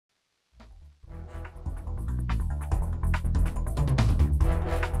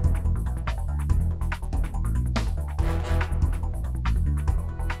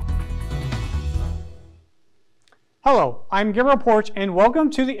Hello, I'm Gabriel Poarch and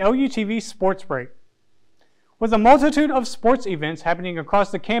welcome to the LUTV Sports Break. With a multitude of sports events happening across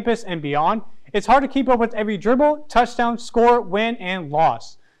the campus and beyond, it's hard to keep up with every dribble, touchdown, score, win, and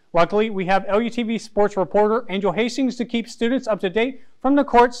loss. Luckily, we have LUTV sports reporter Angel Hastings to keep students up to date from the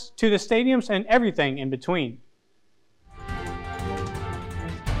courts to the stadiums and everything in between.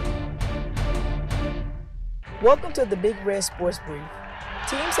 Welcome to the Big Red Sports Brief.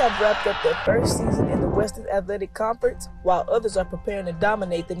 Teams have wrapped up their first season in the Western Athletic Conference, while others are preparing to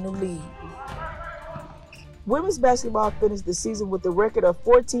dominate the new league. Women's basketball finished the season with a record of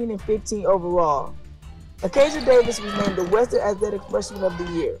 14-15 overall. Acacia Davis was named the Western Athletic Freshman of the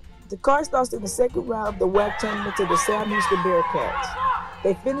Year. The Cards lost in the second round of the WAC tournament to the Sam Houston Bearcats.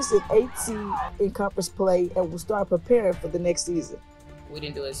 They finished at 8th seed in conference play and will start preparing for the next season. We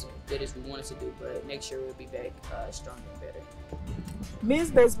didn't do as good as we wanted to do, but next year we'll be back stronger and better.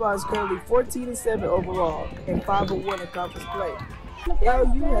 Men's baseball is currently 14-7 overall and 5-1 in conference play.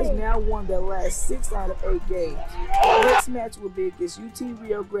 LU has now won their last 6 out of 8 games. The next match will be against UT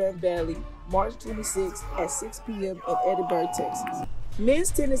Rio Grande Valley, March 26 at 6 p.m. in Edinburgh, Texas. Men's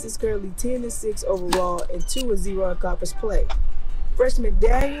tennis is currently 10-6 overall and 2-0 in conference play. Freshman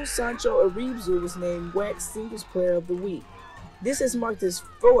Daniel Sancho Aribzu was named WAC Singles Player of the Week. This has marked his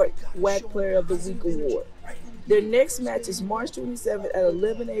 4th WAC Player of the Week award. Their next match is March 27th at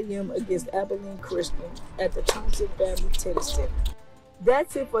 11 a.m. against Abilene Christian at the Thompson Family Tennis Center.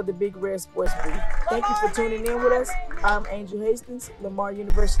 That's it for the Big Red Sports Brief. Thank you for tuning in with us. I'm Angel Hastings, Lamar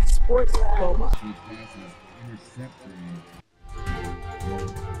University Sports, Beaumont.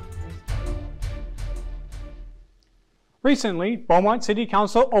 Recently, Beaumont City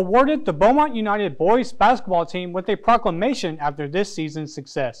Council awarded the Beaumont United boys basketball team with a proclamation after this season's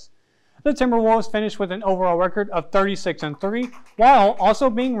success. The Timberwolves finished with an overall record of 36-3, while also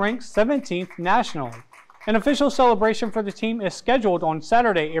being ranked 17th nationally. An official celebration for the team is scheduled on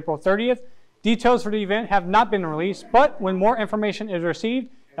Saturday, April 30th. Details for the event have not been released, but when more information is received,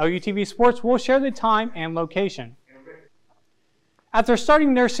 LUTV Sports will share the time and location. After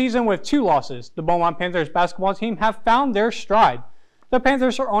starting their season with 2 losses, the Beaumont Panthers basketball team have found their stride. The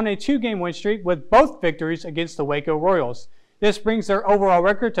Panthers are on a 2-game win streak with both victories against the Waco Royals. This brings their overall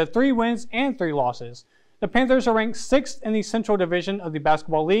record to 3 wins and 3 losses. The Panthers are ranked 6th in the Central Division of the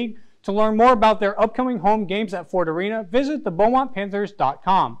Basketball League. To learn more about their upcoming home games at Ford Arena, visit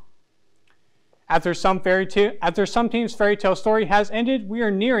thebeaumontpanthers.com. After some team's fairy tale story has ended, we are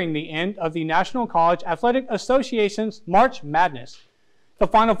nearing the end of the National College Athletic Association's March Madness. The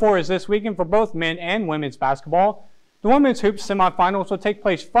Final Four is this weekend for both men and women's basketball. The women's hoops semifinals will take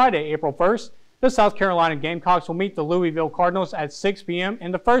place Friday, April 1st. The South Carolina Gamecocks will meet the Louisville Cardinals at 6 p.m.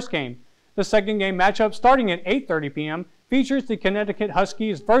 in the first game. The second game matchup, starting at 8:30 p.m., features the Connecticut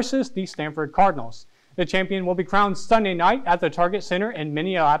Huskies versus the Stanford Cardinals. The champion will be crowned Sunday night at the Target Center in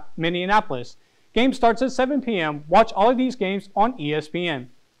Minneapolis. Game starts at 7 p.m. Watch all of these games on ESPN.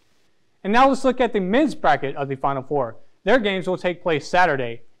 And now let's look at the men's bracket of the Final Four. Their games will take place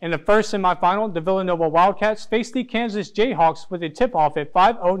Saturday. In the first semifinal, the Villanova Wildcats face the Kansas Jayhawks with a tip-off at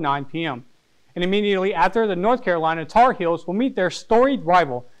 5:09 p.m. And immediately after, the North Carolina Tar Heels will meet their storied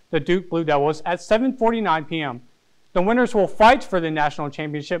rival, the Duke Blue Devils, at 7:49 p.m. The winners will fight for the national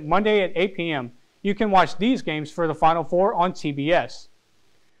championship Monday at 8 p.m. You can watch these games for the Final Four on TBS.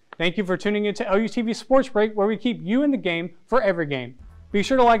 Thank you for tuning in to LUTV Sports Break, where we keep you in the game for every game. Be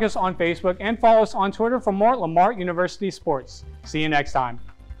sure to like us on Facebook and follow us on Twitter for more Lamar University sports. See you next time.